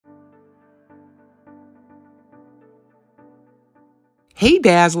Hey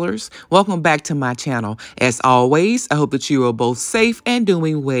Dazzlers, welcome back to my channel. As always, I hope that you are both safe and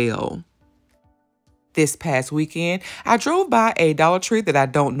doing well. This past weekend, I drove by a Dollar Tree that I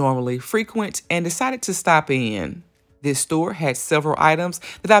don't normally frequent and decided to stop in. This store had several items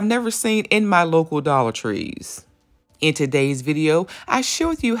that I've never seen in my local Dollar Trees. In today's video, I share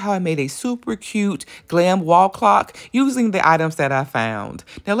with you how I made a super cute glam wall clock using the items that I found.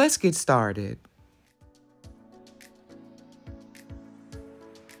 Now let's get started.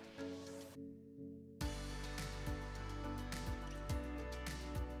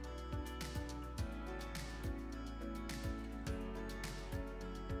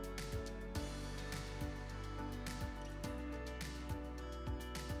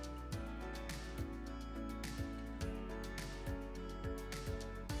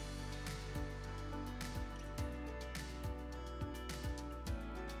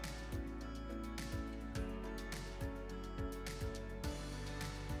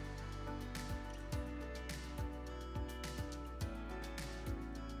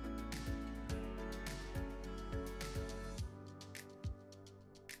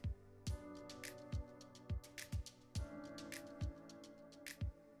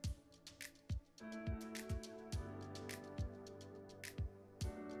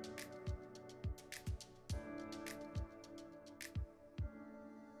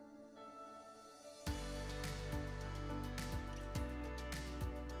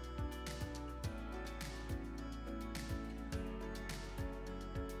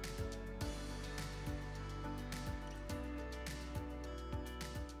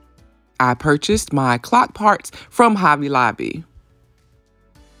 I purchased my clock parts from Hobby Lobby.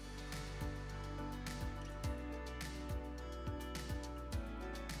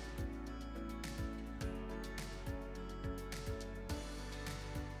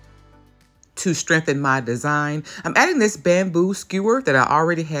 To strengthen my design, I'm adding this bamboo skewer that I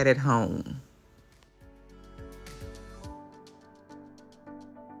already had at home.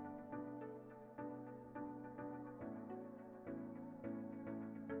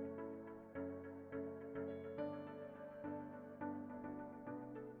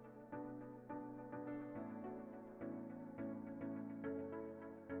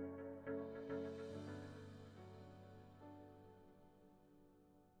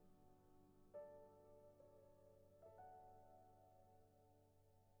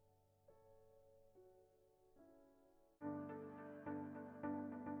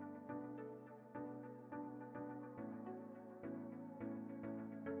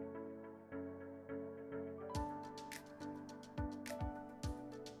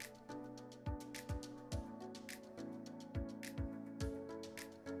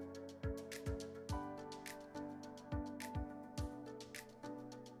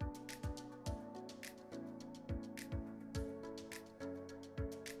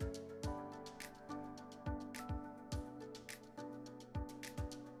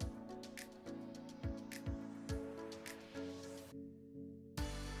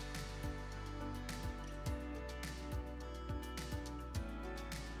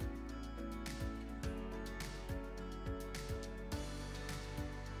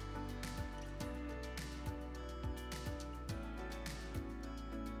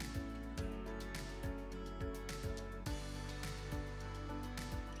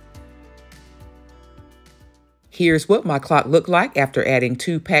 Here's what my clock looked like after adding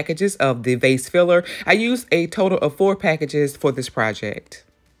 2 packages of the vase filler. I used a total of 4 packages for this project.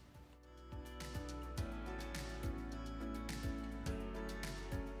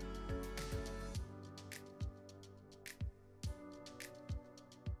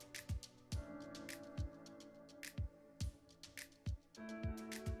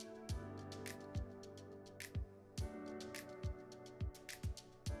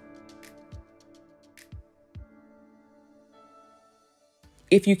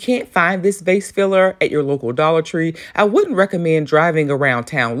 If you can't find this vase filler at your local Dollar Tree, I wouldn't recommend driving around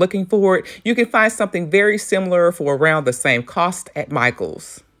town looking for it. You can find something very similar for around the same cost at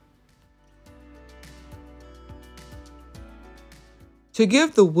Michael's. To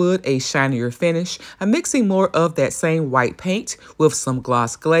give the wood a shinier finish, I'm mixing more of that same white paint with some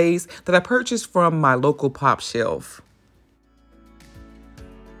gloss glaze that I purchased from my local pop shelf.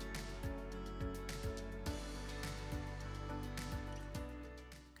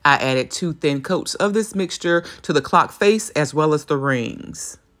 I added 2 thin coats of this mixture to the clock face as well as the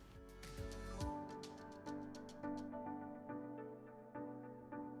rings.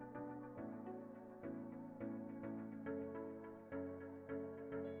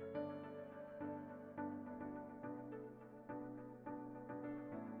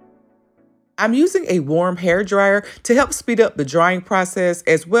 I'm using a warm hair dryer to help speed up the drying process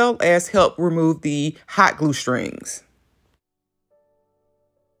as well as help remove the hot glue strings.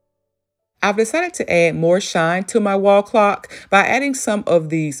 I've decided to add more shine to my wall clock by adding some of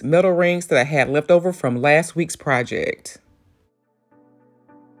these metal rings that I had left over from last week's project.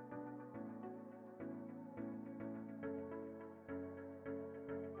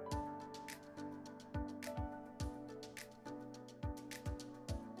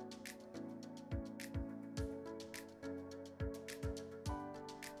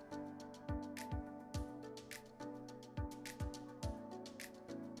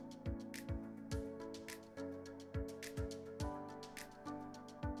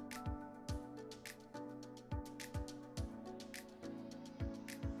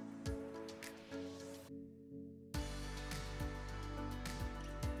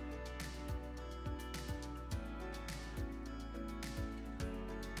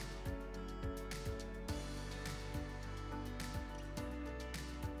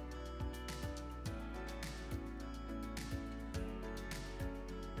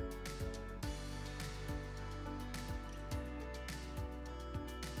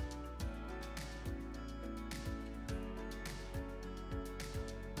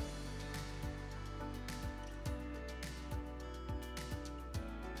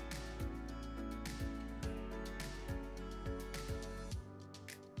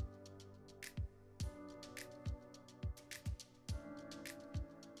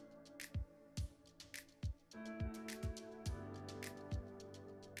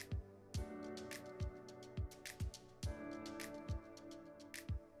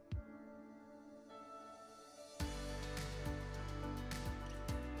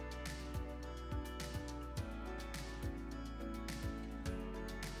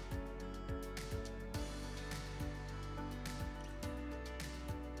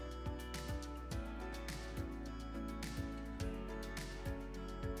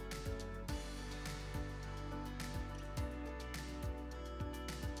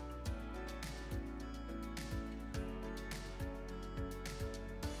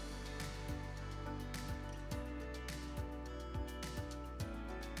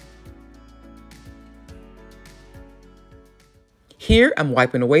 Here, I'm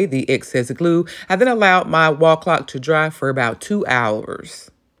wiping away the excess glue. I then allowed my wall clock to dry for about 2 hours.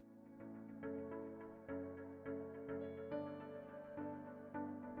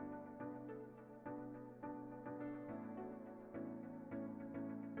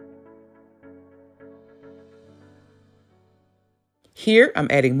 Here, I'm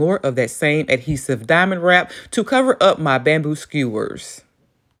adding more of that same adhesive diamond wrap to cover up my bamboo skewers.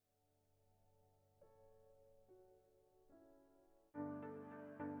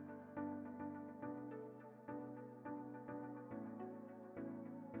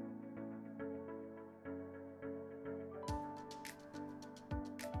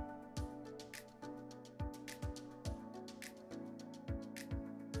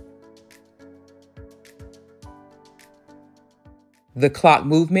 The clock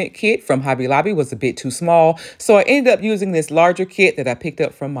movement kit from Hobby Lobby was a bit too small, so I ended up using this larger kit that I picked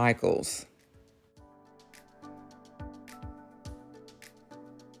up from Michael's.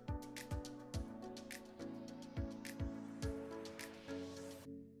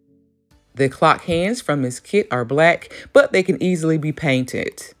 The clock hands from this kit are black, but they can easily be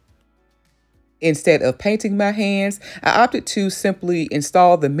painted. Instead of painting my hands, I opted to simply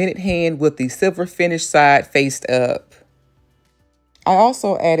install the minute hand with the silver finish side faced up. I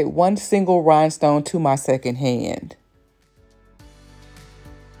also added one single rhinestone to my second hand.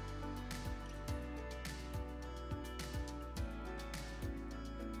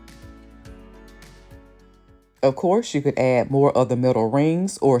 Of course, you could add more of the metal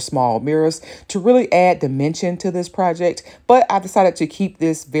rings or small mirrors to really add dimension to this project, but I decided to keep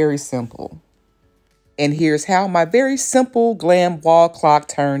this very simple. And here's how my very simple glam wall clock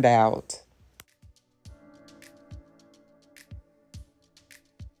turned out.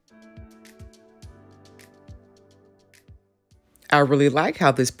 I really like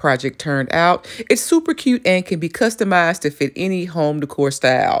how this project turned out. It's super cute and can be customized to fit any home decor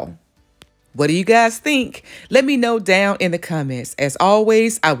style. What do you guys think? Let me know down in the comments. As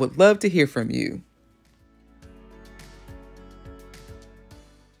always, I would love to hear from you.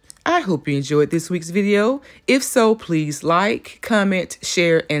 I hope you enjoyed this week's video. If so, please like, comment,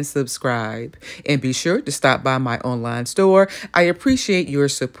 share, and subscribe. And be sure to stop by my online store. I appreciate your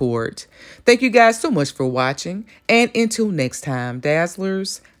support. Thank you guys so much for watching. And until next time,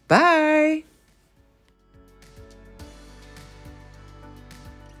 Dazzlers, bye.